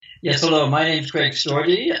Yes, hello. My name's Craig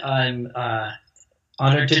Stordy. I'm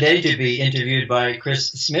honored today to be interviewed by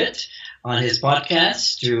Chris Smith on his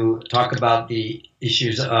podcast to talk about the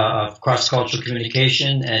issues of cross-cultural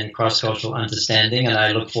communication and cross-cultural understanding, and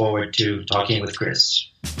I look forward to talking with Chris.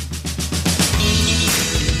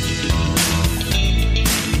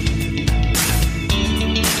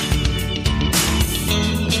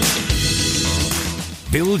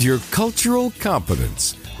 Build your cultural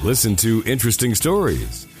competence. Listen to interesting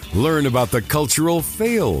stories. Learn about the cultural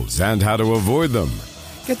fails and how to avoid them.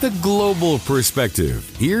 Get the global perspective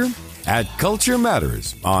here at Culture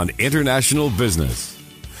Matters on International Business.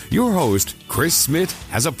 Your host, Chris Smith,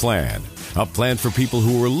 has a plan for people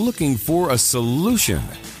who are looking for a solution.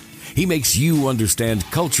 He makes you understand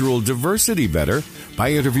cultural diversity better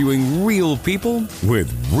by interviewing real people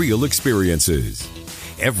with real experiences.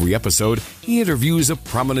 Every episode, he interviews a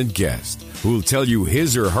prominent guest who will tell you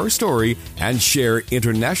his or her story and share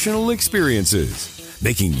international experiences,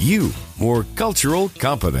 making you more cultural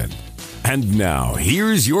competent. And now,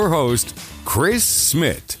 here's your host, Chris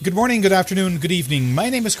Smith. Good morning, good afternoon, good evening. My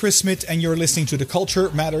name is Chris Smith, and you're listening to the Culture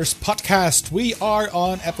Matters podcast. We are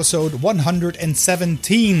on episode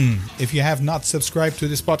 117. If you have not subscribed to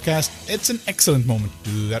this podcast, it's an excellent moment to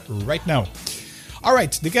do that right now. All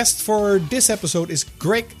right, the guest for this episode is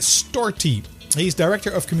Greg Storty. He's Director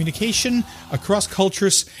of Communication Across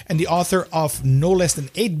Cultures and the author of no less than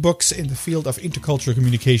 8 books in the field of intercultural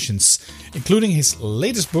communications, including his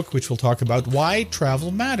latest book, which we'll talk about, Why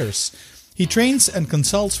Travel Matters. He trains and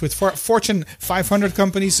consults with Fortune 500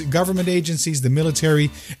 companies, government agencies, the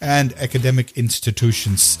military, and academic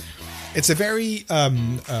institutions. It's a very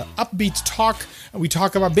upbeat talk. We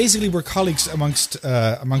talk about basically we're colleagues amongst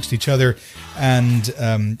each other, and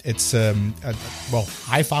I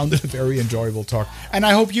found it a very enjoyable talk, and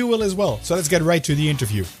I hope you will as well. So let's get right to the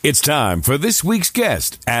interview. It's time for this week's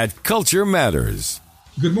guest at Culture Matters.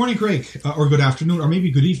 Good morning, Craig, or good afternoon, or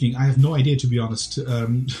maybe good evening. I have no idea, to be honest.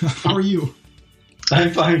 How are you?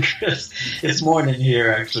 I'm fine, Chris. It's morning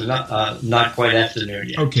here, actually, not quite afternoon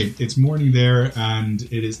yet. Okay, it's morning there, and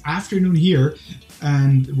it is afternoon here,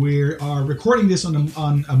 and we are recording this on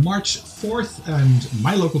March 4th, and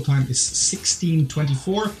my local time is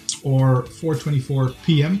 16:24 or 4:24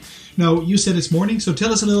 p.m. Now, you said it's morning, so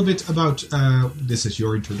tell us a little bit about, this is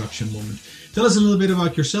your introduction moment. Tell us a little bit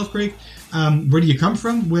about yourself, Craig. Where do you come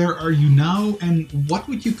from? Where are you now? And what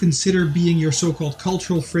would you consider being your so-called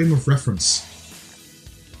cultural frame of reference?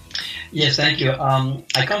 Yes, thank you.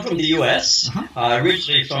 I come from the U.S.,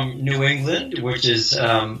 originally from New England, which is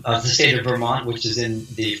the state of Vermont, which is in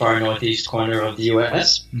the far northeast corner of the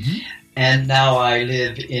U.S. Mm-hmm. And now I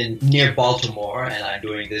live near Baltimore, and I'm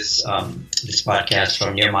doing this podcast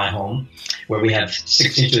from near my home, where we have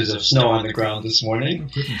 6 inches of snow on the ground this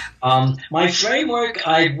morning. My framework,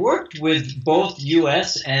 I've worked with both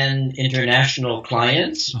U.S. and international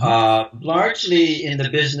clients, largely in the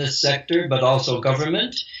business sector, but also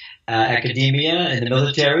government. Academia and the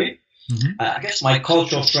military. Mm-hmm. I guess my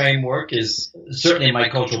cultural framework is, certainly my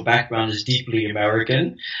cultural background is deeply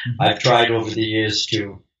American. Mm-hmm. I've tried over the years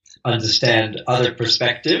to understand other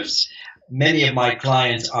perspectives. Many of my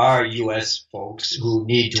clients are U.S. folks who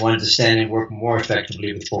need to understand and work more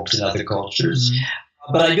effectively with folks in other cultures.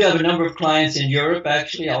 Mm-hmm. But I do have a number of clients in Europe,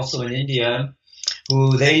 actually, also in India,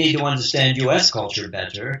 who they need to understand U.S. culture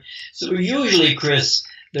better. So usually, Chris,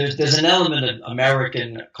 there's an element of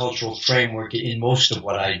American cultural framework in most of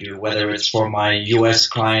what I do, whether it's for my U.S.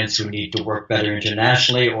 clients who need to work better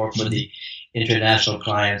internationally or for the international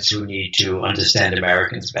clients who need to understand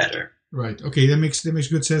Americans better. Right. Okay, that makes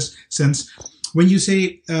good sense. When you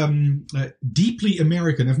say deeply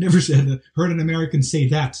American, I've never heard an American say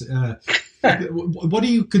that. What do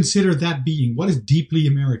you consider that being? What is deeply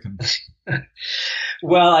American?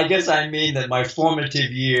 Well, I guess I mean that my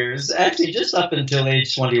formative years, actually just up until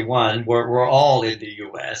age 21, were all in the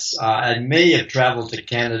U.S. I may have traveled to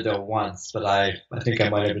Canada once, but I think I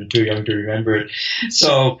might have been too young to remember it.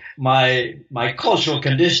 So my cultural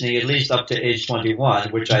conditioning, at least up to age 21,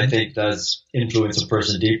 which I think does influence a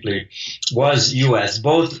person deeply, was U.S.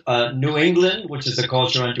 Both New England, which is a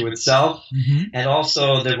culture unto itself, and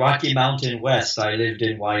also the Rocky Mountain West. I lived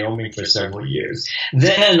in Wyoming for several years.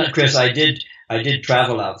 Then, Chris, I did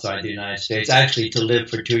travel outside the United States, actually to live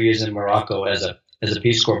for 2 years in Morocco as a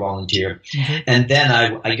Peace Corps volunteer. And then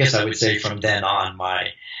I guess I would say from then on,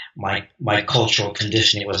 my cultural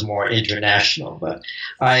conditioning was more international. But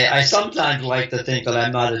I sometimes like to think that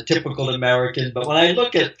I'm not a typical American. But when I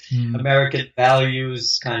look at American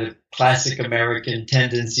values, kind of classic American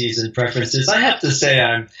tendencies and preferences, I have to say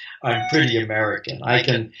I'm pretty American. I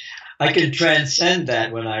can transcend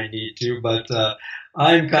that when I need to, but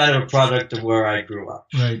I'm kind of a product of where I grew up.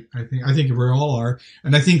 Right. I think we all are.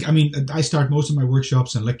 And I start most of my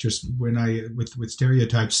workshops and lectures with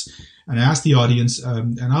stereotypes, and I ask the audience,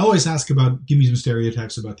 and I always ask give me some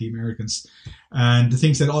stereotypes about the Americans. And the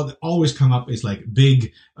things that always come up is like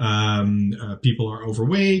big, people are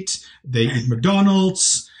overweight, they eat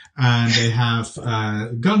McDonald's, and they have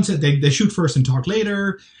guns. They shoot first and talk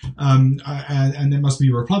later, and they must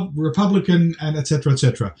be Republican, and etc.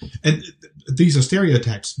 etc. And these are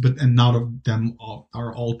stereotypes, and none of them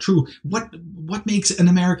are all true. What makes an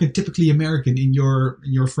American typically American in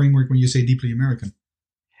your framework when you say deeply American?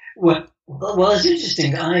 Well, it's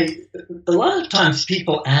interesting. A lot of times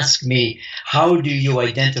people ask me, how do you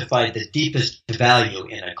identify the deepest value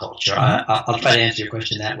in a culture? I'll try to answer your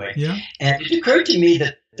question that way. Yeah. And it occurred to me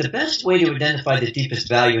that the best way to identify the deepest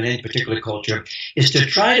value in any particular culture is to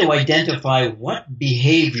try to identify what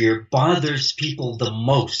behavior bothers people the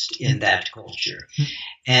most in that culture.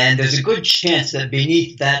 And there's a good chance that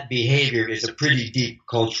beneath that behavior is a pretty deep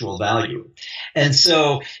cultural value. And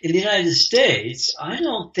so in the United States, I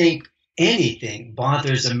don't think anything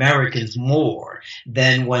bothers Americans more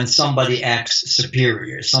than when somebody acts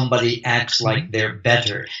superior, somebody acts like they're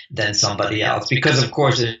better than somebody else. Because, of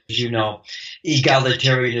course, as you know,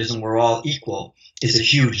 egalitarianism, we're all equal, is a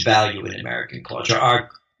huge value in American culture. Our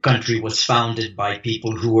country was founded by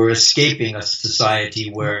people who were escaping a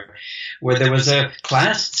society where there was a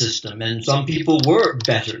class system and some people were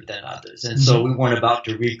better than others. And so we weren't about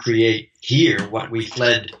to recreate here what we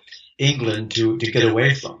fled England to get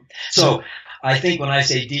away from. So I think when I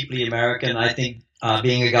say deeply American, I think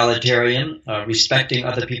being egalitarian, respecting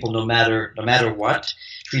other people no matter what,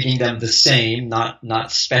 treating them the same,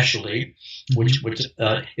 not specially, which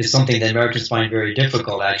is something that Americans find very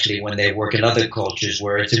difficult actually when they work in other cultures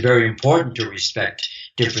where it's very important to respect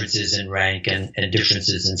differences in rank and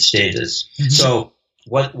differences in status. So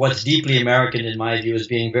what's deeply American in my view is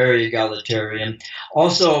being very egalitarian.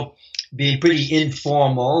 Also, being pretty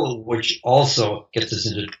informal, which also gets us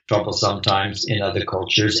into trouble sometimes in other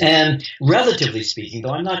cultures. And relatively speaking,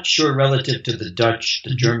 though I'm not sure relative to the Dutch,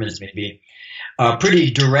 the Germans maybe,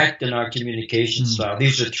 pretty direct in our communication style.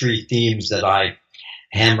 These are three themes that I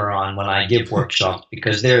hammer on when I give workshops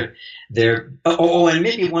because they're and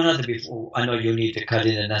maybe one other before I know you'll need to cut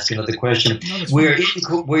in and ask another question. No,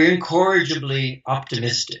 we're incorrigibly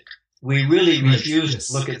optimistic. We really refuse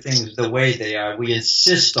to look at things the way they are. We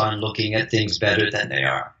insist on looking at things better than they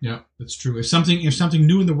are. Yeah, that's true. If something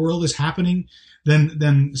new in the world is happening,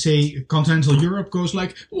 then say continental Europe goes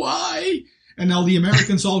like, why? And all the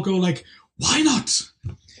Americans all go like, why not?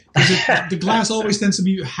 Because the glass always tends to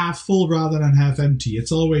be half full rather than half empty.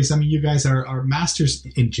 It's always, you guys are masters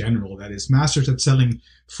in general, that is, masters at selling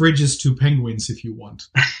fridges to penguins if you want.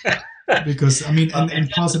 Because, and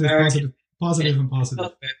positive.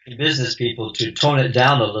 Business people to tone it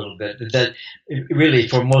down a little bit. That really,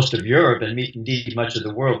 for most of Europe and indeed much of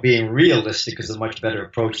the world, being realistic is a much better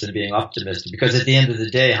approach than being optimistic. Because at the end of the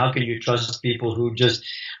day, how can you trust people who just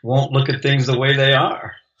won't look at things the way they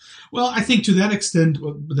are? Well, I think to that extent,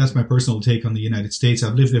 that's my personal take on the United States.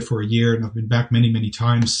 I've lived there for a year and I've been back many, many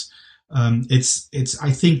times.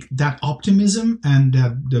 I think that optimism and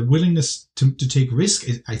the willingness to take risk,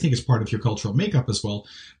 I think is part of your cultural makeup as well.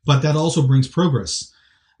 But that also brings progress.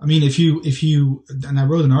 If you, and I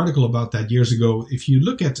wrote an article about that years ago, if you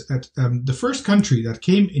look at the first country that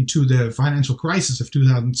came into the financial crisis of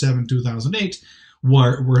 2007, 2008,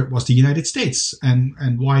 was the United States.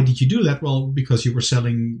 And why did you do that? Well, because you were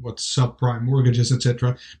selling subprime mortgages,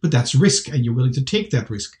 etc. But that's risk, and you're willing to take that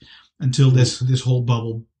risk until this whole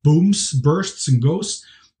bubble booms, bursts, and goes.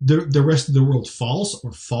 The rest of the world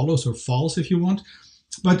falls if you want.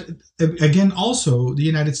 But again, also the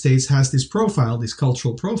United States has this profile, this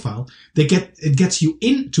cultural profile. It gets you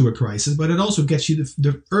into a crisis, but it also gets you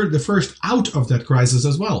the first out of that crisis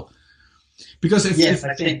as well. Because I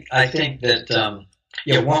think that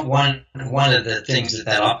one of the things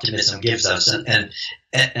that optimism gives us and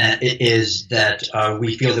is that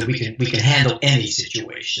we feel that we can handle any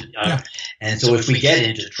situation. And so if we get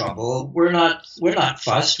into trouble, we're not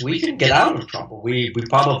fussed. We can get out of trouble. We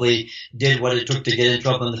probably did what it took to get in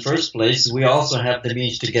trouble in the first place. We also have the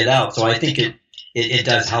means to get out. So I think it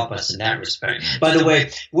does help us in that respect. By the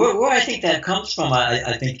way, where I think that comes from,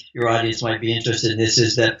 I think your audience might be interested in this,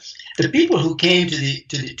 is that the people who came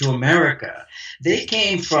to America, they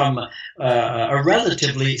came from a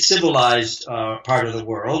relatively civilized part of the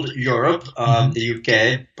world, Europe, the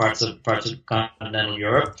UK, parts of continental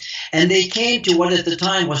Europe, and they came to what at the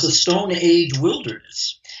time was a Stone Age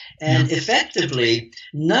wilderness. And effectively,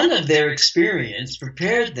 none of their experience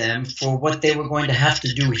prepared them for what they were going to have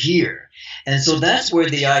to do here. And so that's where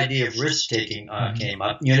the idea of risk-taking came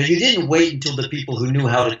up. You didn't wait until the people who knew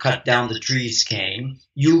how to cut down the trees came.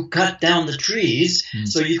 You cut down the trees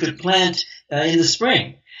so you could plant in the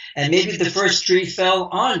spring. And maybe the first tree fell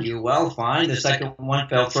on you. Well, fine. The second one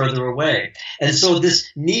fell further away. And so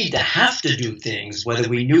this need to have to do things, whether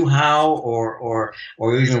we knew how or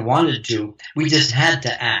even wanted to, we just had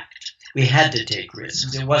to act. We had to take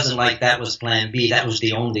risks. It wasn't like that was plan B. That was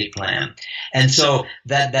the only plan. And so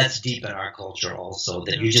that's deep in our culture also,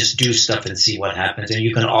 that you just do stuff and see what happens, and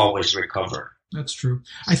you can always recover. That's true.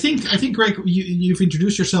 I think, Greg, you've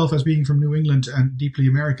introduced yourself as being from New England and deeply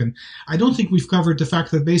American. I don't think we've covered the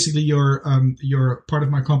fact that basically you're part of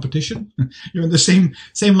my competition. You're in the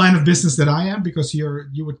same line of business that I am, because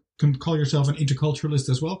you can call yourself an interculturalist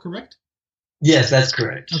as well, correct? Yes, that's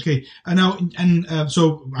correct. Okay.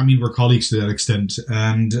 So we're colleagues to that extent,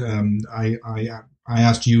 and I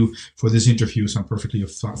asked you for this interview, so I'm perfectly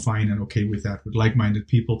fine and okay with that, with like-minded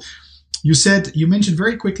people. You mentioned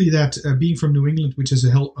very quickly that being from New England, which is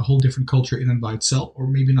a whole different culture in and by itself, or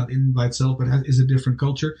maybe not in and by itself, but is a different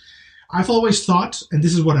culture. I've always thought, and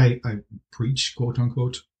this is what I preach, quote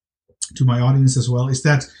unquote, to my audience as well, is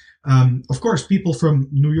that, of course, people from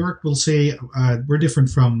New York will say we're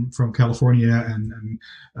different from California, and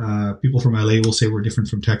people from LA will say we're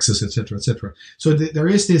different from Texas, etc., etc. So there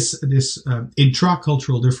is this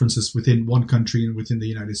intra-cultural differences within one country and within the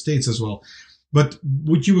United States as well. But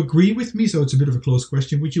would you agree with me, so it's a bit of a close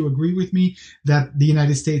question, would you agree with me that the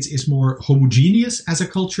United States is more homogeneous as a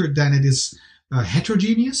culture than it is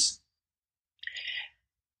heterogeneous?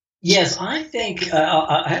 Yes, I think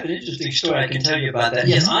I have an interesting story I can tell you about that.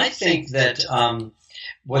 Yes, I think that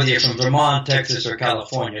whether you're from Vermont, Texas, or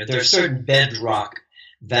California, there are certain bedrock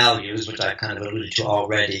values, which I kind of alluded to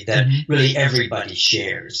already, that really everybody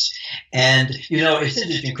shares. And, it's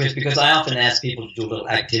interesting, Chris, because I often ask people to do a little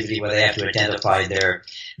activity where they have to identify their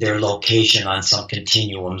location on some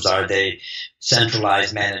continuums. Are they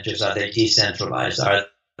centralized managers? Are they decentralized? Are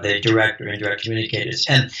they direct or indirect communicators?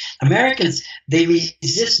 And Americans, they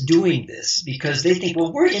resist doing this because they think,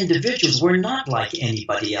 well, we're individuals. We're not like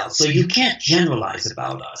anybody else. So you can't generalize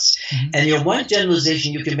about us. And one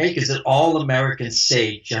generalization you can make is that all Americans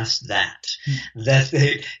say just that, that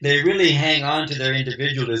they really hang on to their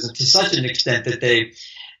individualism to such an extent that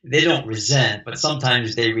they don't resent, but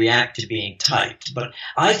sometimes they react to being typed. But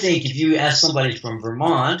I think if you ask somebody from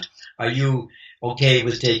Vermont, are you okay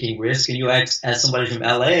with taking risk, and you ask somebody from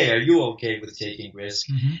LA, are you okay with taking risk?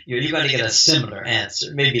 You're going to get a similar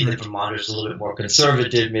answer. Maybe the Vermonters are a little bit more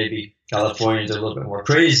conservative, maybe Californians are a little bit more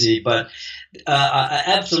crazy, but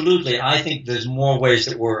absolutely, I think there's more ways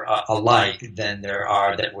that we're alike than there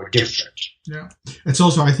are that we're different. Yeah, it's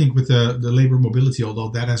also, I think, with the labor mobility, although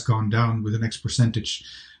that has gone down with an X percentage.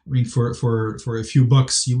 I mean, for a few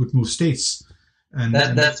bucks, you would move states.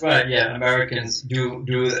 That's right. Yeah, Americans do.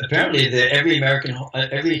 Apparently,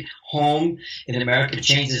 every home in America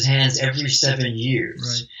changes hands every 7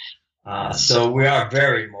 years. Right. So we are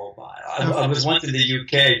very mobile. I was once in the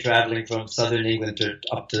UK, traveling from southern England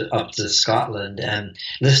up to Scotland, and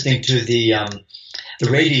listening to the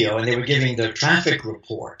radio, and they were giving the traffic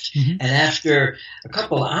report. And after a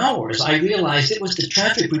couple of hours, I realized it was the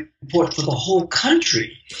traffic report for the whole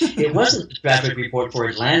country. It wasn't the traffic report for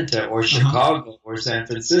Atlanta or Chicago or San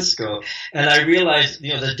Francisco. And I realized,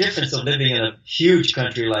 the difference of living in a huge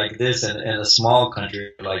country like this and a small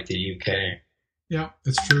country like the UK. Yeah,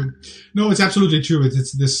 it's true. No, it's absolutely true.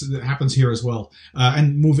 This happens here as well.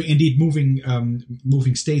 And moving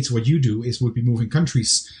states, what you do would be moving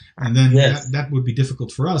countries. And then that would be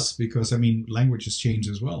difficult for us because, languages change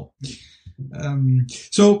as well.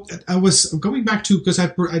 So I was going back to, because I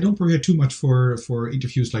don't prepare too much for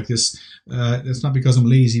interviews like this. It's not because I'm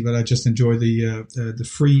lazy, but I just enjoy the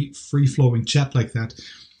free flowing chat like that.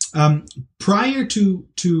 Prior to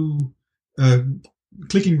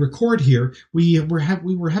clicking record here, we were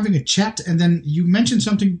having a chat, and then you mentioned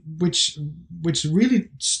something which really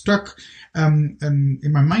stuck in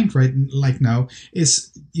my mind right now.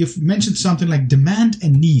 Is you've mentioned something like demand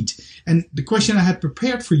and need, and the question I had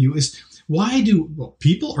prepared for you is, why do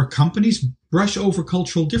people or companies brush over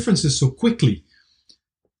cultural differences so quickly?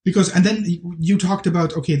 Because, and then you talked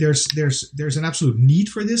about, okay, there's an absolute need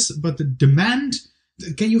for this, but the demand.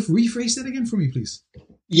 Can you rephrase that again for me, please?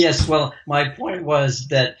 Yes, well, my point was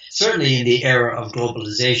that certainly in the era of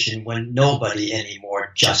globalization, when nobody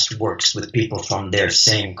anymore just works with people from their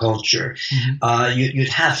same culture, you'd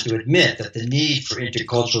have to admit that the need for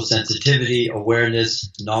intercultural sensitivity, awareness,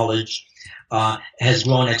 knowledge has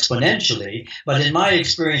grown exponentially. But in my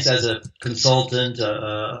experience as a consultant,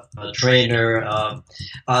 a trainer,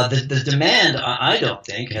 the demand, I don't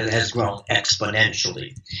think, has grown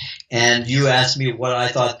exponentially. And you asked me what I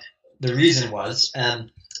thought the reason was, and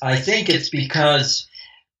I think it's because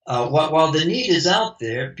while the need is out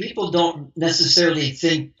there, people don't necessarily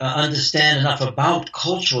understand enough about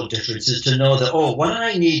cultural differences to know that, what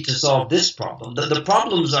I need to solve this problem. The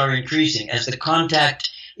problems are increasing as the contact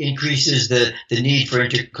increases, the need for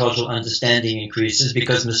intercultural understanding increases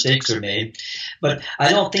because mistakes are made. But I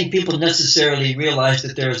don't think people necessarily realize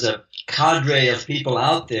that there's a cadre of people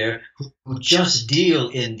out there who just deal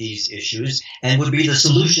in these issues and would be the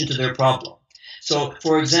solution to their problem. So,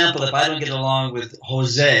 for example, if I don't get along with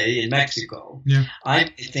Jose in Mexico, I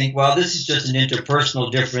think, well, this is just an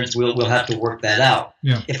interpersonal difference. We'll have to work that out.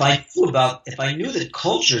 Yeah. If I knew that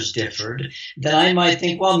cultures differed, then I might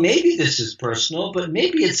think, well, maybe this is personal, but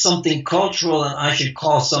maybe it's something cultural, and I should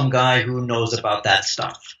call some guy who knows about that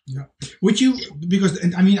stuff. Yeah. Would you? Because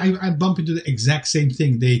I mean, I bump into the exact same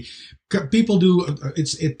thing. People do.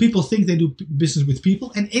 People think they do business with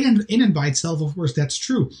people, and in and by itself, of course, that's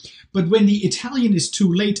true. But when the Italian is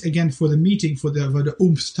too late again for the meeting for the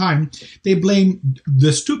oomph time, they blame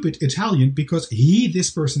the stupid Italian because this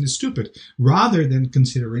person is stupid, rather than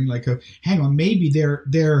considering hang on, maybe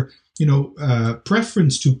their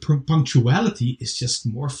preference to punctuality is just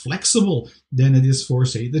more flexible than it is for,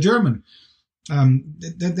 say, the German.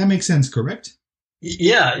 That makes sense, correct?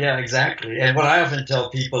 Yeah, exactly. And what I often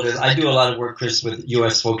tell people is I do a lot of work, Chris, with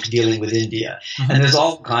U.S. folks dealing with India. And there's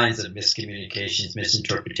all kinds of miscommunications,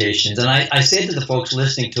 misinterpretations. And I say to the folks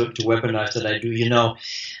listening to webinars that I do,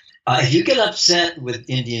 if you get upset with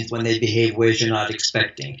Indians when they behave ways you're not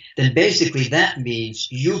expecting, then basically that means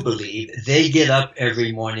you believe they get up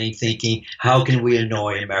every morning thinking, how can we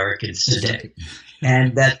annoy Americans today?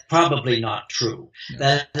 And that's probably not true. Yeah.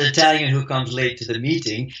 That Italian who comes late to the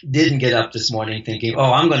meeting didn't get up this morning thinking,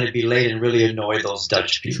 I'm going to be late and really annoy those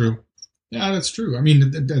Dutch people. True. Yeah, that's true. I mean,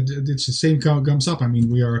 it's the same comes up. I mean,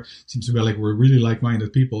 seems to be like we're really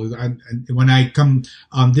like-minded people. And when I come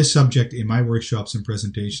on this subject in my workshops and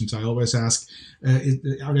presentations, I always ask,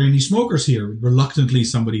 are there any smokers here? Reluctantly,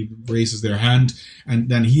 somebody raises their hand, and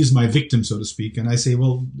then he is my victim, so to speak. And I say,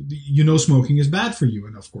 well, smoking is bad for you.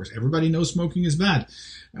 And of course, everybody knows smoking is bad.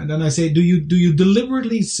 And then I say, do you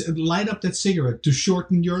deliberately light up that cigarette to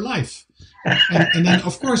shorten your life? And then,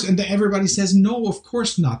 of course, and then everybody says, no, of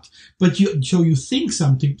course not. But you think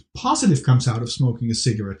something positive comes out of smoking a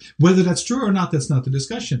cigarette. Whether that's true or not, that's not the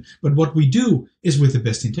discussion. But what we do is with the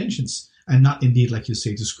best intentions and not indeed, like you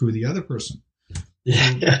say, to screw the other person.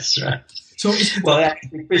 Yeah, that's right. So,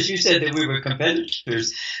 actually, Chris, you said that we were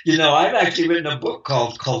competitors. I've actually written a book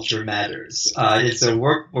called Culture Matters. It's a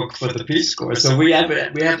workbook for the Peace Corps. So we have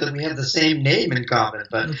the same name in common.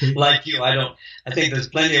 But like you, I think there's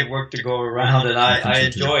plenty of work to go around, and I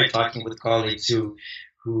enjoy talking with colleagues who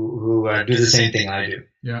do the same thing I do.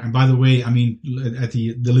 Yeah, and by the way, I mean, at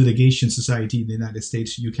the Litigation Society in the United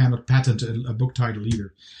States, you cannot patent a book title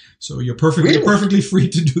either. So you're perfectly free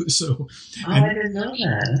to do so. I didn't know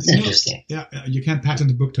that. That's interesting. Yeah, you can't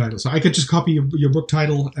patent a book title. So I could just copy your book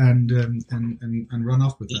title and run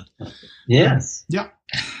off with that. Yes. Yeah.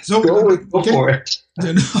 So go for it.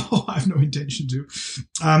 No, I have no intention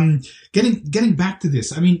to. Getting back to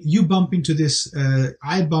this, I mean, you bump into this.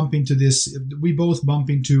 I bump into this. We both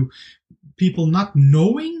bump into people not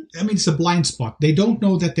knowing. I mean, it's a blind spot. They don't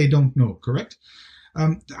know that they don't know. Correct.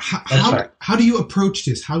 How do you approach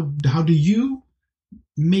this? How do you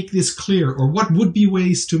make this clear, or what would be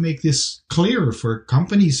ways to make this clearer for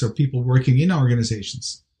companies or people working in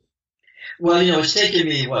organizations? Well, it's taken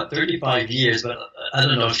me, 35 years, but I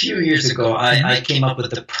don't know, a few years ago, I came up with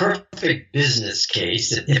the perfect business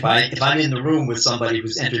case. If I'm in the room with somebody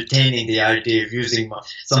who's entertaining the idea of using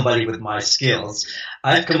somebody with my skills,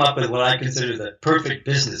 I've come up with what I consider the perfect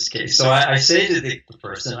business case. So I say to the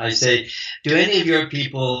person, do any of your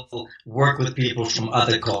people work with people from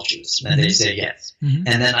other cultures? And they say yes. Mm-hmm.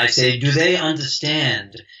 And then I say, do they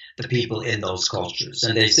understand the people in those cultures?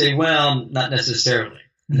 And they say, well, not necessarily.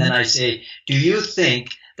 And then I say, do you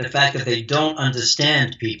think the fact that they don't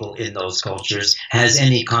understand people in those cultures has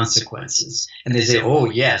any consequences? And they say, oh,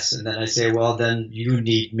 yes. And then I say, well, then you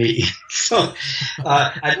need me. So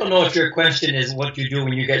I don't know if your question is what you do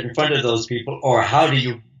when you get in front of those people, or how do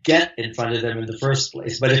you get in front of them in the first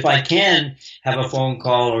place. But if I can have a phone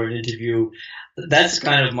call or an interview that's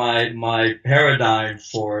kind of my paradigm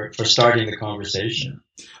for starting the conversation.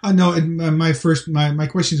 No, my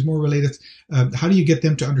question is more related. How do you get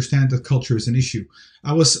them to understand that culture is an issue?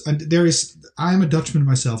 I am a Dutchman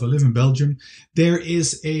myself. I live in Belgium.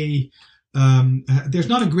 There's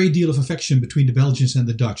not a great deal of affection between the Belgians and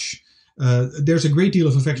the Dutch. There's a great deal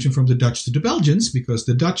of affection from the Dutch to the Belgians because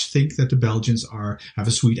the Dutch think that the Belgians have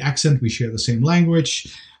a sweet accent. We share the same language,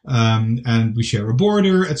 and we share a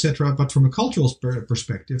border, etc. But from a cultural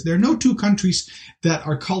perspective, there are no two countries that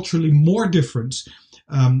are culturally more different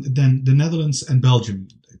than the Netherlands and Belgium.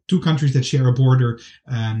 Two countries that share a border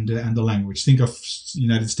and the language. Think of the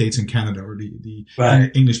United States and Canada, or the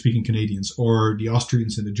right. English-speaking Canadians, or the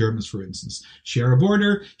Austrians and the Germans, for instance. Share a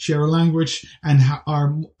border, share a language, and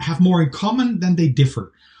have more in common than they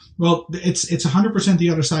differ. Well, it's 100% the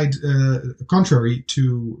other side, contrary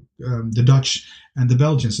to the Dutch and the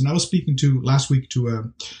Belgians. And I was speaking last week to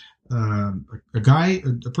a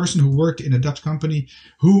person who worked in a Dutch company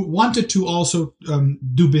who wanted to also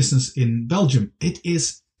do business in Belgium. It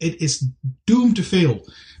is doomed to fail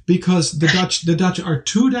because the Dutch are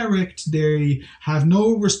too direct. They have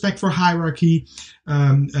no respect for hierarchy.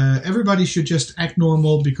 Everybody should just act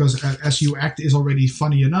normal because as you act is already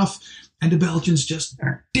funny enough. And the Belgians just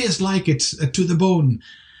dislike it to the bone.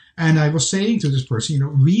 And I was saying to this person,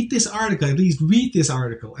 read this article, at least read this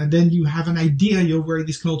article. And then you have an idea where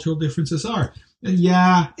these cultural differences are. And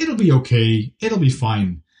yeah, it'll be okay. It'll be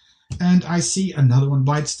fine. And I see another one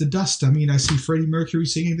bites the dust. I mean, I see Freddie Mercury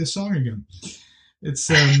singing this song again. It's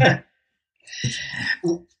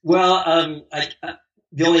well,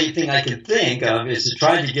 the only thing I can think of is to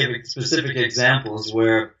try to give specific examples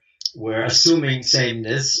where assuming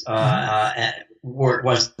sameness, where it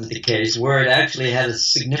wasn't the case, where it actually had a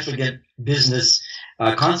significant business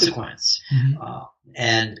consequence. Mm-hmm.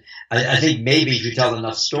 And I think maybe if you tell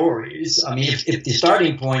enough stories, I mean, if the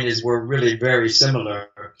starting point is we're really very similar,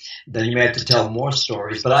 then you may have to tell more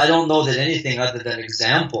stories. But I don't know that anything other than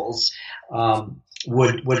examples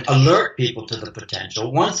would alert people to the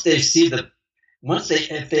potential.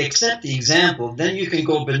 If they accept the example, then you can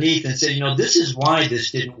go beneath and say, this is why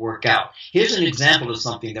this didn't work out. Here's an example of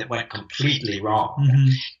something that went completely wrong. Mm-hmm.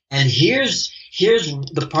 And here's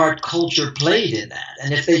the part culture played in that.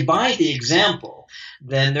 And if they buy the example,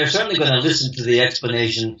 then they're certainly going to listen to the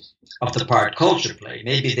explanation of the part culture played.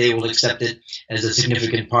 Maybe they will accept it as a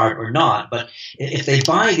significant part or not. But if they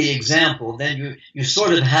buy the example, then you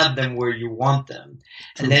sort of have them where you want them.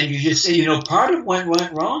 And then you just say, part of what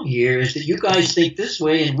went wrong here is that you guys think this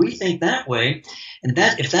way and we think that way. And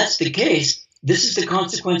that if that's the case, this is the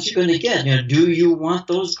consequence you're going to get. Do you want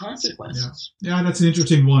those consequences? Yeah, that's an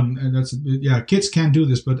interesting one. And kids can't do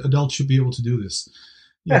this, but adults should be able to do this.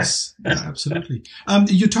 Yes, absolutely.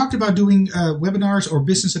 You talked about doing webinars or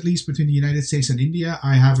business, at least between the United States and India.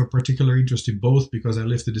 I have a particular interest in both because I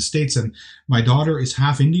lived in the States and my daughter is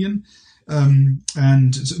half Indian.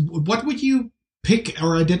 And so what would you pick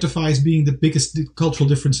or identify as being the biggest cultural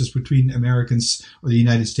differences between Americans or the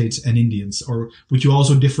United States and Indians? Or would you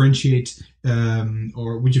also differentiate,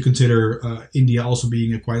 or would you consider India also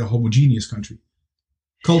being quite a homogeneous country?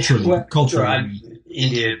 Culturally. Sure,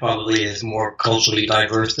 India probably is more culturally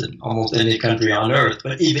diverse than almost any country on earth.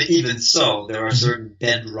 But even so, there are certain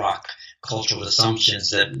bedrock cultural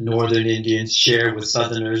assumptions that Northern Indians share with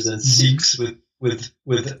Southerners and Sikhs with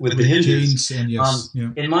the Hindus.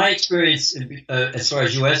 In my experience, as far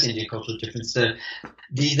as U.S. Indian cultural difference,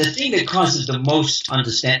 the thing that causes the most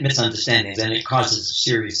misunderstandings, and it causes a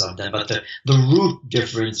series of them, but the root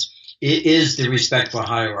difference is the respect for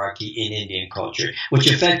hierarchy in Indian culture,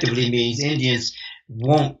 which effectively means Indians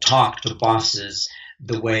won't talk to bosses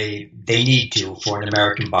the way they need to for an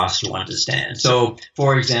American boss to understand. So,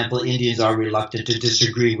 for example, Indians are reluctant to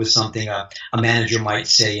disagree with something a manager might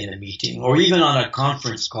say in a meeting, or even on a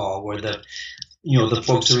conference call where the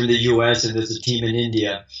folks are in the U.S. and there's a team in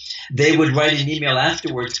India. They would write an email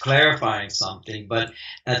afterwards clarifying something, but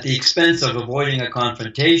at the expense of avoiding a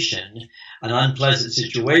confrontation, an unpleasant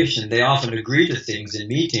situation, they often agree to things in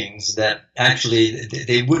meetings that actually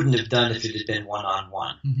they wouldn't have done if it had been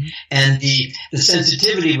one-on-one. Mm-hmm. And the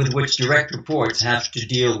sensitivity with which direct reports have to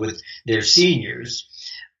deal with their seniors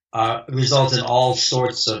results in all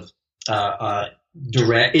sorts of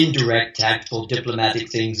direct, indirect, tactful, diplomatic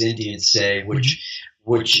things Indians say,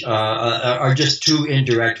 which are just too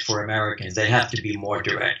indirect for Americans. They have to be more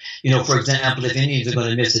direct. For example, if Indians are going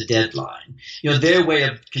to miss a deadline, their way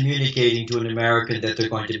of communicating to an American that they're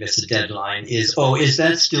going to miss a deadline is, "Oh, is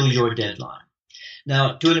that still your deadline?"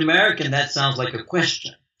 Now, to an American, that sounds like a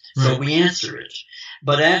question. Right. So we answer it.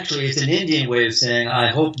 but actually it's an Indian way of saying,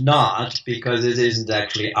 I hope not, because it isn't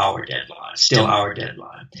actually our deadline, still our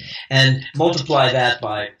deadline. And multiply that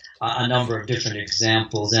by a number of different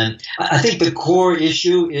examples. And I think the core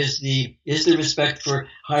issue is the respect for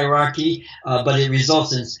hierarchy, but it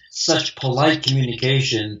results in such polite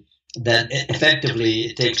communication that effectively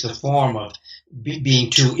it takes the form of being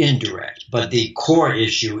too indirect. But the core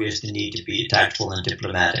issue is the need to be tactful and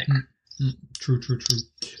diplomatic. True.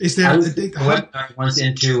 Is there? I went once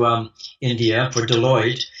into India for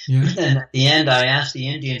Deloitte, and at the end I asked the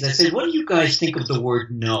Indians, I said, what do you guys think of the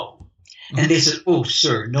word no? And they said, oh,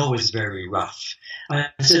 sir, no is very rough. I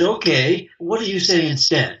said, okay, what do you say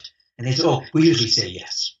instead? And they said, oh, we usually say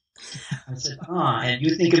yes. I said, and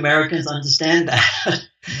you think Americans understand that?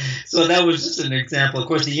 So that was just an example. Of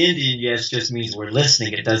course, the Indian yes just means we're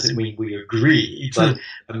listening. It doesn't mean we agree. But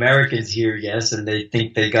Americans hear yes, and they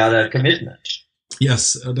think they got a commitment.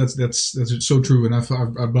 Yes, that's so true, and I've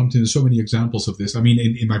bumped into so many examples of this. I mean,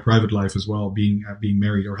 in my private life as well, being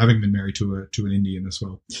married or having been married to an Indian as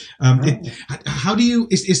well. How do you?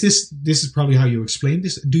 Is this is probably how you explain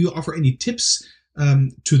this? Do you offer any tips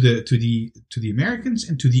to the Americans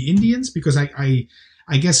and to the Indians? Because I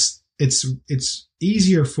guess it's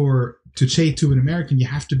easier to say to an American you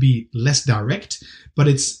have to be less direct, but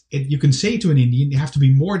you can say to an Indian you have to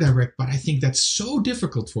be more direct. But I think that's so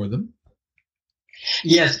difficult for them.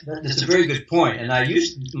 Yes, that's a very good point. And I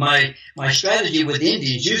used my strategy with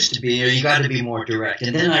Indians used to be, you got to be more direct.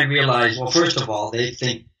 And then I realized, well, first of all, they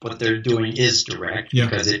think what they're doing is direct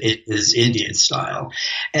because it is Indian style.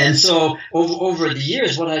 And so over the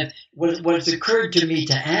years, what's occurred to me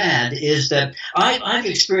to add is that I've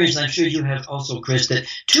experienced, I'm sure you have also, Chris, that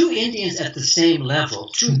two Indians at the same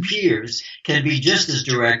level, two peers, can be just as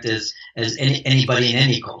direct as anybody in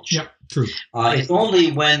any culture. Yeah, true. It's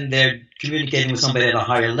only when they're communicating with somebody at a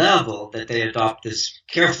higher level that they adopt this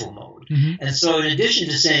careful mode. Mm-hmm. And so in addition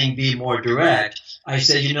to saying be more direct, I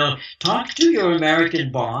say, talk to your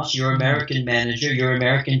American boss, your American manager, your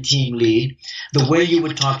American team lead, the way you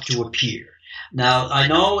would talk to a peer. Now, I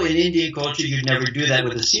know in Indian culture you'd never do that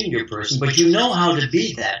with a senior person, but you know how to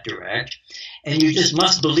be that direct. And you just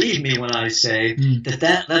must believe me when I say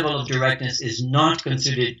that level of directness is not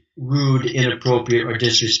considered rude, inappropriate, or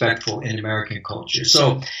disrespectful in American culture.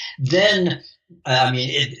 So then,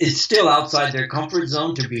 it's still outside their comfort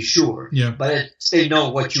zone to be sure. Yeah. But they know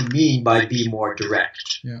what you mean by be more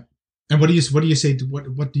direct. Yeah. And what do you say?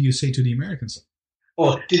 What do you say to the Americans?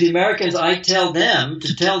 Oh, to the Americans, I tell them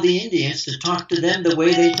to tell the Indians to talk to them the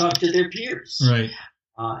way they talk to their peers. Right.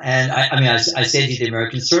 And I say to the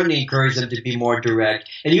Americans, certainly encourage them to be more direct.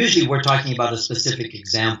 And usually we're talking about a specific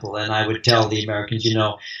example. And I would tell the Americans,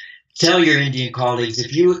 tell your Indian colleagues,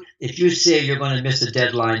 if you say you're going to miss a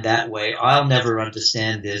deadline that way, I'll never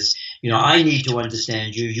understand this. I need to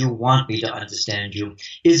understand you. You want me to understand you.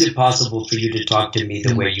 Is it possible for you to talk to me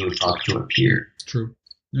the way you would talk to a peer? True.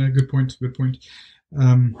 Yeah, good point.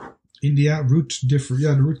 India,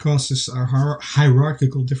 the root causes are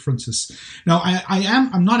hierarchical differences. Now,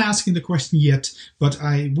 I'm not asking the question yet, but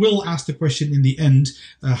I will ask the question in the end.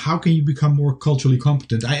 How can you become more culturally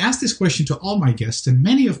competent? I asked this question to all my guests, and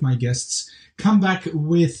many of my guests come back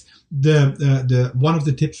with the one of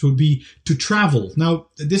the tips would be to travel. Now,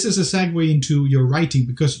 this is a segue into your writing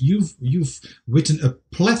because you've written a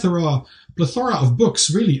plethora of books.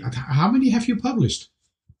 Really, how many have you published?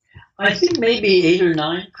 I think maybe 8 or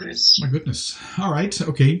 9, Chris. My goodness. All right.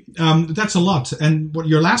 Okay. That's a lot. And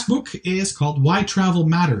your last book is called Why Travel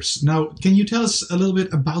Matters. Now, can you tell us a little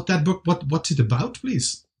bit about that book? What's it about,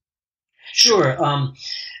 please? Sure.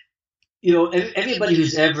 Everybody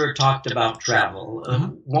who's ever talked about travel,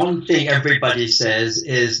 one thing everybody says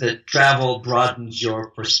is that travel broadens your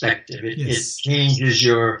perspective. It changes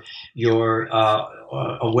your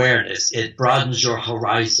awareness. It broadens your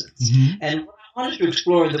horizons. Mm-hmm. And I wanted to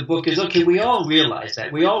explore in the book is, okay, we all realize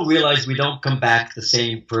that. We all realize we don't come back the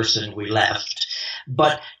same person we left.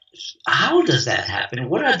 But how does that happen?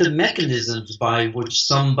 What are the mechanisms by which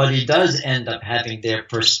somebody does end up having their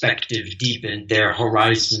perspective deepened, their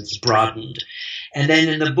horizons broadened? And then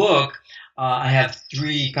in the book, I have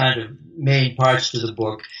 3 kind of main parts to the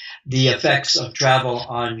book. The effects of travel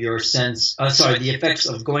on your the effects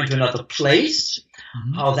of going to another place,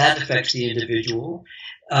 how that affects the individual.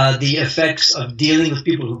 The effects of dealing with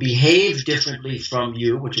people who behave differently from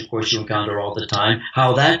you, which of course you encounter all the time,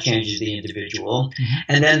 how that changes the individual. Mm-hmm.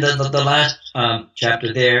 And then the last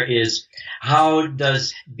chapter there is how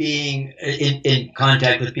does being in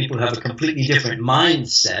contact with people who have a completely different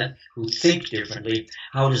mindset, who think differently,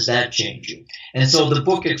 how does that change you? And so the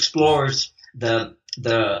book explores the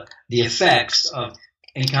effects of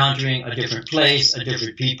encountering a different place, a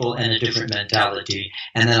different people, and a different mentality.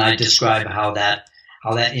 And then I describe how that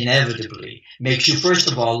inevitably makes you,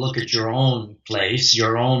 first of all, look at your own place,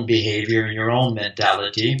 your own behavior, and your own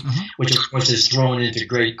mentality, which of course is thrown into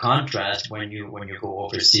great contrast when you go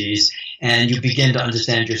overseas, and you begin to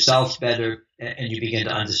understand yourself better, and you begin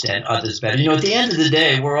to understand others better. You know, at the end of the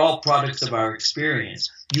day, we're all products of our experience.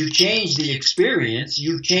 You change the experience,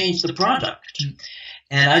 you change the product.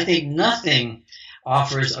 And I think nothing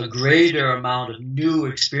offers a greater amount of new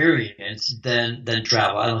experience than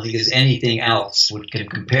travel. I don't think there's anything else which can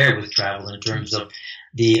compare with travel in terms of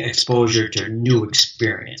the exposure to new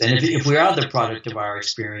experience. And if we are the product of our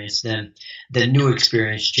experience, then the new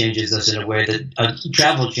experience changes us in a way that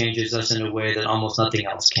travel changes us in a way that almost nothing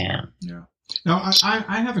else can. Yeah. Now,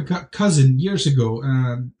 I have a cousin years ago,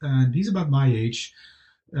 and he's about my age.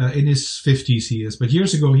 In his 50s he is, but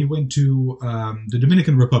years ago he went to the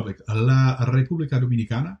Dominican Republic, La República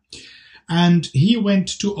Dominicana, and he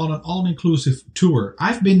went on an all-inclusive tour.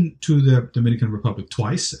 I've been to the Dominican Republic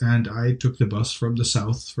twice, and I took the bus from the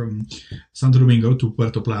south, from Santo Domingo to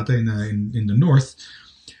Puerto Plata in the north.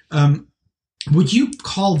 Would you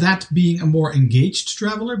call that being a more engaged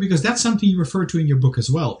traveler? Because that's something you refer to in your book as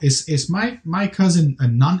well. Is my cousin a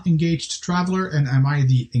non-engaged traveler, and am I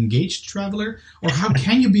the engaged traveler? Or how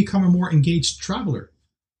can you become a more engaged traveler?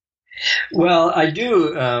 Well, I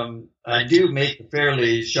do make a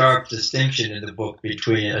fairly sharp distinction in the book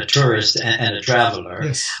between a tourist and a traveler.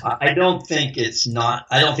 Yes. I don't think it's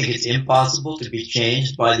impossible to be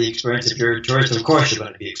changed by the experience. If you're a tourist, of course you're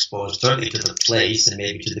going to be exposed certainly to the place and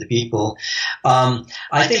maybe to the people.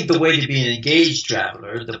 I think the way to be an engaged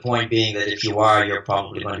traveler, the point being that if you are, you're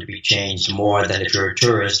probably going to be changed more than if you're a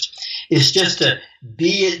tourist, is just to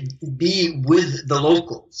be with the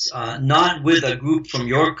locals, not with a group from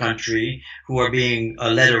your country who are being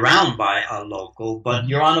led around by a local, but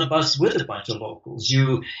you're on a bus with a bunch of locals.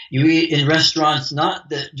 You eat in restaurants,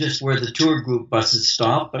 not just where the tour group buses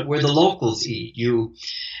stop, but where the locals eat.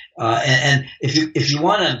 And if you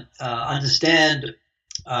want to understand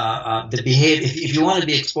the behavior, if you want to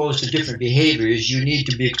be exposed to different behaviors, you need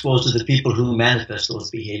to be exposed to the people who manifest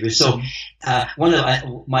those behaviors. So one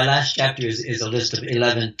of my last chapter is a list of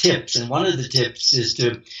 11 tips, and one of the tips is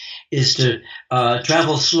to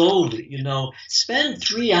travel slowly. You know, spend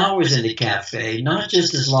 3 hours in a cafe, not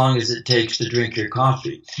just as long as it takes to drink your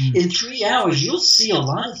coffee. In 3 hours, you'll see a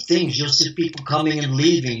lot of things. You'll see people coming and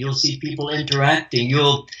leaving. You'll see people interacting.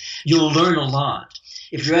 You'll learn a lot.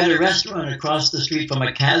 If you're at a restaurant across the street from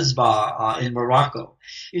a Casbah in Morocco,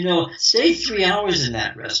 you know, stay 3 hours in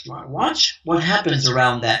that restaurant. Watch what happens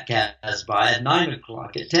around that Casbah at 9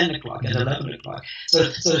 o'clock, at 10 o'clock, at 11 o'clock.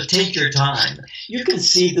 So take your time. You can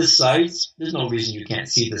see the sights. There's no reason you can't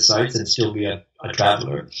see the sights and still be a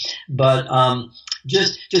traveler. But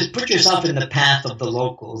just put yourself in the path of the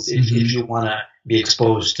locals if you want to be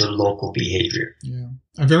exposed to local behavior. Yeah,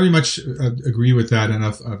 I very much agree with that, and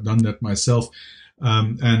I've done that myself.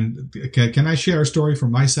 And can I share a story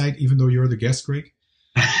from my side, even though you're the guest, Greg?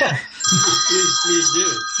 Please do.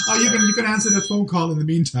 Oh, you can answer that phone call in the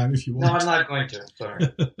meantime if you want. No, I'm not going to. Sorry.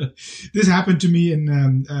 This happened to me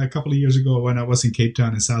in a couple of years ago when I was in Cape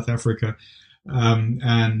Town in South Africa. And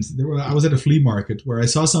I was at a flea market where I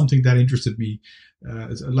saw something that interested me,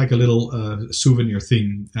 like a little souvenir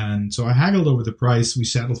thing. And so I haggled over the price. We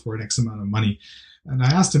settled for an X amount of money. And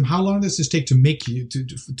I asked him, how long does this take to make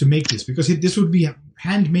to make this? Because this would be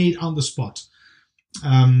handmade on the spot.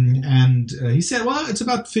 And he said, well, it's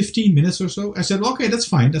about 15 minutes or so. I said, well, okay, that's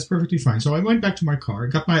fine. That's perfectly fine. So I went back to my car,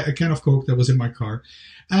 got a can of Coke that was in my car.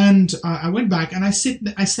 And I went back and I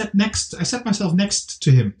set myself next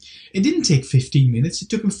to him. It didn't take 15 minutes. It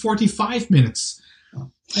took him 45 minutes.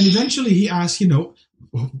 And eventually he asked,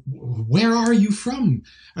 where are you from?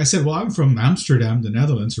 I said, well, I'm from Amsterdam, the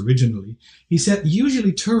Netherlands, originally. He said,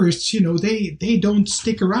 usually tourists, they don't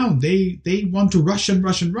stick around. They want to rush and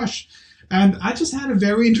rush and rush. And I just had a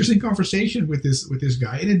very interesting conversation with this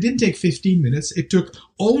guy, and it didn't take 15 minutes. It took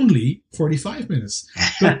only 45 minutes.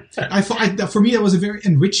 But I thought, for me, that was a very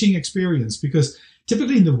enriching experience, because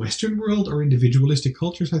typically in the Western world or individualistic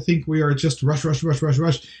cultures, I think we are just rush, rush, rush, rush,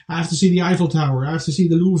 rush. I have to see the Eiffel Tower. I have to see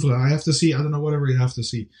the Louvre. I have to see, I don't know, whatever you have to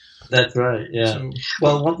see. That's right, yeah.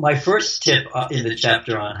 Well, my first tip in the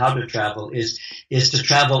chapter on how to travel is to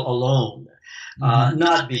travel alone.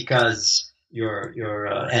 Not because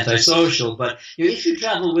you're antisocial. But if you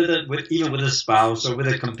travel even with a spouse or with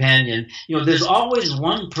a companion, there's always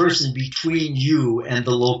one person between you and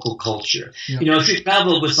the local culture. Yeah. If you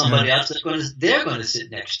travel with somebody else, they're going to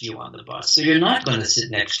sit next to you on the bus. So you're not going to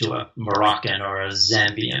sit next to a Moroccan or a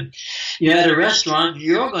Zambian. At a restaurant,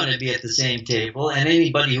 you're going to be at the same table, and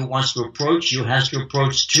anybody who wants to approach you has to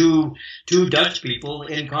approach two Dutch people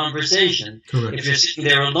in conversation. Correct. If you're sitting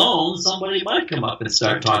there alone, somebody might come up and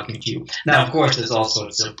start talking to you. Now, of course, there's all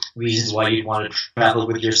sorts of reasons why you'd want to travel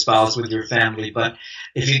with your spouse, with your family, but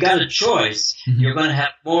if you've got a choice, you're going to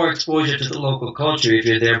have more exposure to the local culture if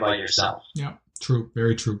you're there by yourself. Yeah. True,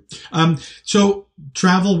 very true. So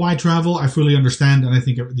travel, why travel? I fully understand, and I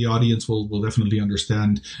think the audience will definitely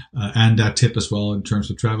understand, and that tip as well in terms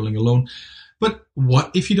of traveling alone. But what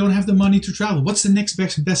if you don't have the money to travel? What's the next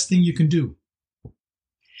best thing you can do?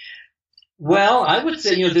 Well, I would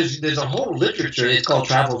say there's a whole literature. It's called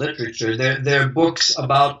travel literature. There are books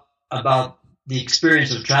about the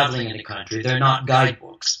experience of traveling in a country. They're not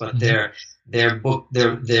guidebooks, but they're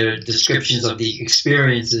descriptions of the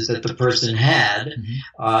experiences that the person had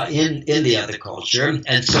in the other culture.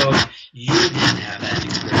 And so you didn't have that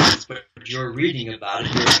experience, but you're reading about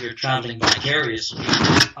it. You're traveling vicariously.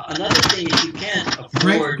 Another thing is you can't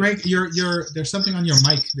afford. Greg, there's something on your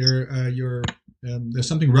mic. There's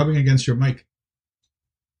something rubbing against your mic.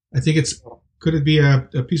 I think could it be a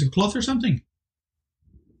piece of cloth or something?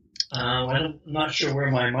 I'm not sure where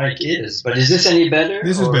my mic is, but is this any better?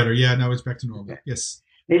 This is better. Yeah, now it's back to normal. Okay. Yes.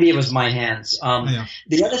 Maybe it was my hands.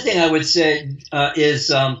 The other thing I would say is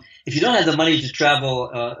if you don't have the money to travel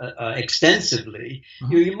extensively,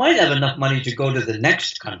 you might have enough money to go to the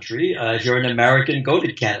next country. If you're an American, go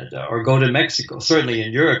to Canada or go to Mexico. Certainly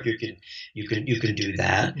in Europe, you can do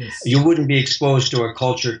that. Yes. You wouldn't be exposed to a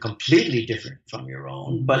culture completely different from your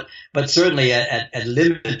own, but certainly at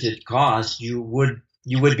limited cost, you would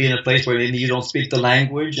be in a place where maybe you don't speak the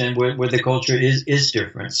language and where the culture is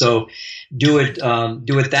different. So do it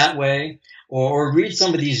that way, or read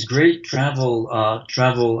some of these great travel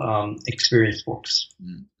experience books.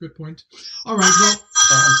 Good point. All right. Well,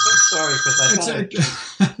 I'm so sorry,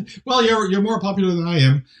 Chris. Well, you're more popular than I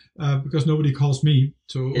am because nobody calls me.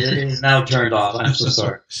 So it is now turned off. I'm so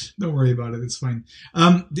sorry. Don't worry about it. It's fine.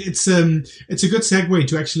 It's a good segue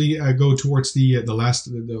to actually go towards the last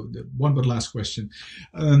question.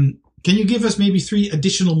 Can you give us maybe 3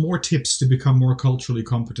 additional more tips to become more culturally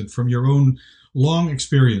competent from your own long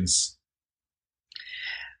experience?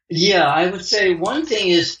 Yeah, I would say one thing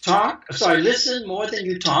is listen more than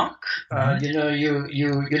you talk.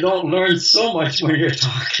 You don't learn so much when you're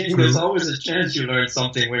talking. There's always a chance you learn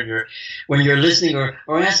something when you're listening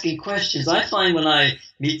or asking questions. I find when I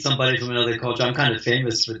meet somebody from another culture, I'm kind of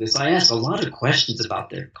famous for this. I ask a lot of questions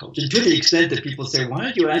about their culture, to the extent that people say, "Why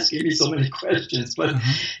are you asking me so many questions?" But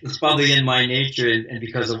it's probably in my nature and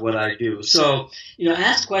because of what I do. So,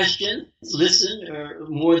 ask questions, listen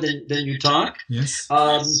more than you talk. Yes.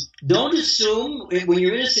 Don't assume when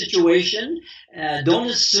you're in a situation. Don't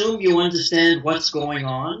assume you understand what's going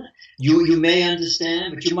on. You may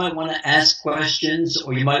understand, but you might want to ask questions,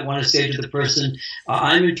 or you might want to say to the person,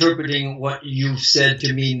 "I'm interpreting what you've said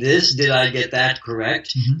to mean this. Did I get that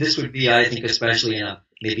correct?" This would be, I think, especially in a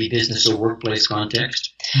maybe business or workplace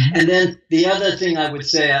context. And then the other thing I would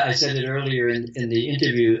say, I said it earlier in the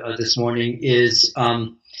interview this morning, is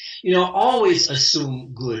always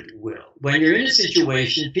assume goodwill. When you're in a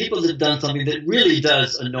situation, people have done something that really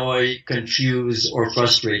does annoy, confuse, or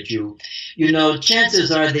frustrate you,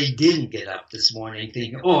 chances are they didn't get up this morning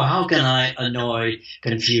thinking, "Oh, how can I annoy,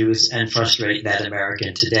 confuse, and frustrate that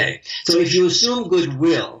American today?" So if you assume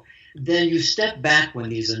goodwill, then you step back when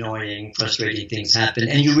these annoying, frustrating things happen,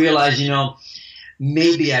 and you realize,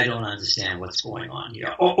 maybe I don't understand what's going on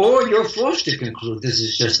here. Or you're forced to conclude this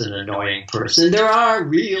is just an annoying person. There are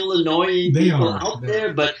real annoying people out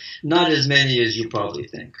there, but not as many as you probably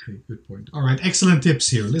think. Okay, good point. All right, excellent tips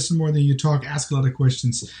here. Listen more than you talk. Ask a lot of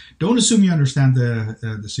questions. Don't assume you understand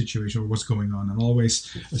the situation or what's going on, and always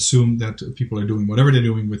assume that people are doing whatever they're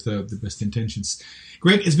doing with the best intentions.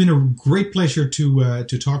 Greg, it's been a great pleasure to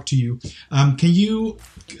talk to you. Can you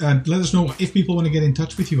let us know if people want to get in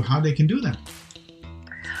touch with you, how they can do that?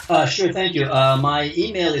 Sure, thank you. My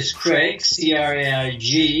email is Craig,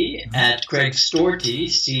 C-R-A-I-G, at CraigStorti,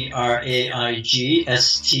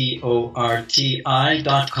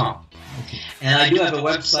 CraigStorti.com. Okay. And I do have a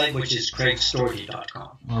website, which is CraigStorti.com.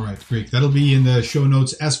 All right, great. That'll be in the show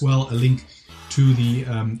notes as well, a link to the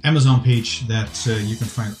Amazon page that you can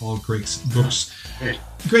find all Greg's books. Great.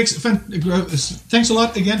 Greg, thanks a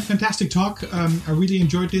lot again. Fantastic talk. I really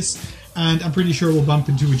enjoyed this, and I'm pretty sure we'll bump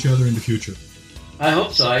into each other in the future. I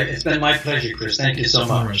hope so. It's been my pleasure, Chris. Thank you so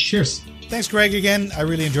much. All right, cheers. Thanks, Greg, again. I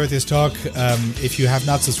really enjoyed this talk. If you have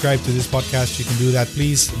not subscribed to this podcast, you can do that.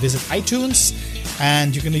 Please visit iTunes,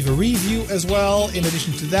 and you can leave a review as well. In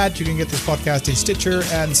addition to that, you can get this podcast in Stitcher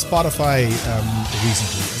and Spotify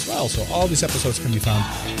recently as well. So all these episodes can be found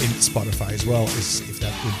in Spotify as well, if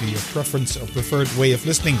that would be your preference or preferred way of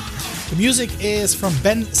listening. The music is from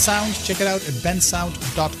Bensound. Check it out at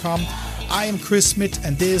bensound.com. I am Chris Smith,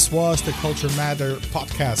 and this was the Culture Matter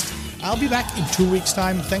podcast. I'll be back in 2 weeks'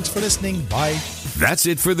 time. Thanks for listening. Bye. That's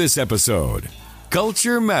it for this episode.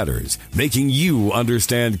 Culture Matters, making you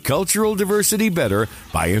understand cultural diversity better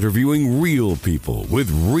by interviewing real people with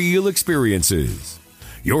real experiences.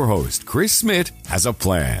 Your host, Chris Smith, has a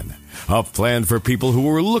plan for people who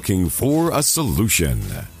are looking for a solution.